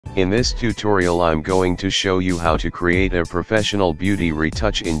In this tutorial I'm going to show you how to create a professional beauty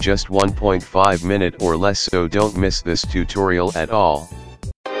retouch in just 1.5 minutes or less, so don't miss this tutorial at all.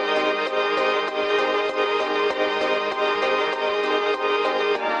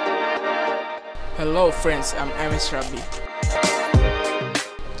 Hello friends, I'm RABBY.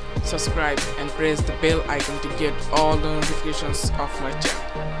 Subscribe and press the bell icon to get all the notifications of my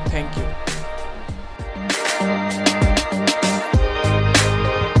channel. Thank you.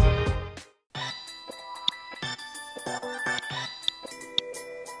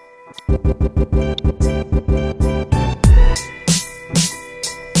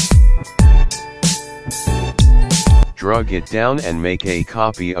 Drag it down and make a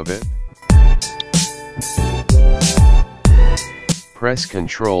copy of it. Press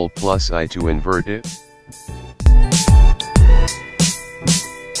Ctrl+I to invert it.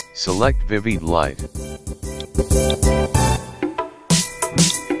 Select Vivid Light.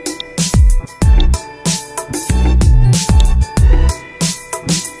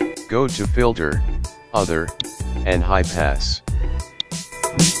 Go to Filter, Other, and High Pass.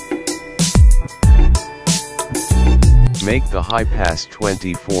 Make the high pass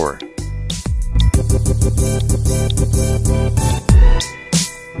 24.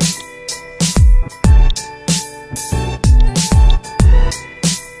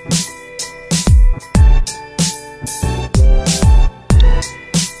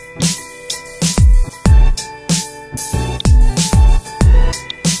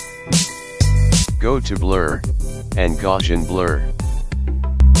 Go to Blur, and Gaussian Blur.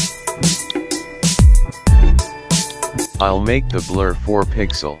 I'll make the blur 4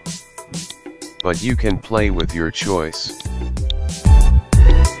 pixel, but you can play with your choice.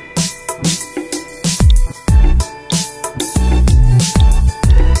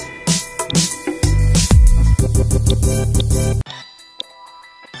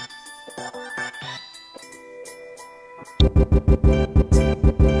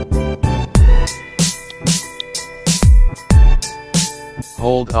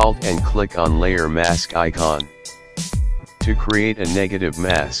 Hold Alt and click on Layer Mask icon to create a negative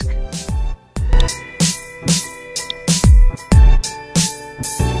mask.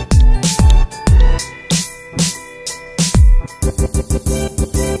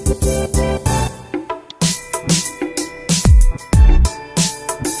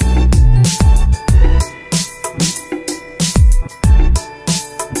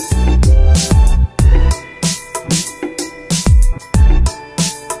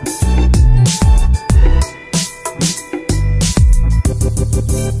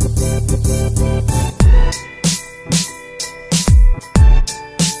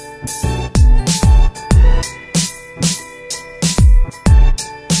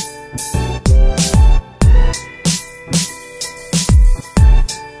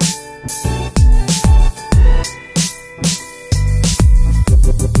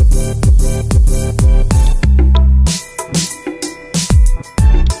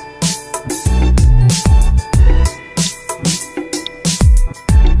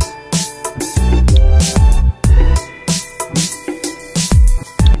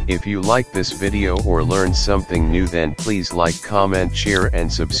 If you like this video or learn something new, then please like, comment, share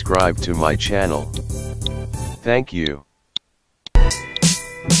and subscribe to my channel. Thank you.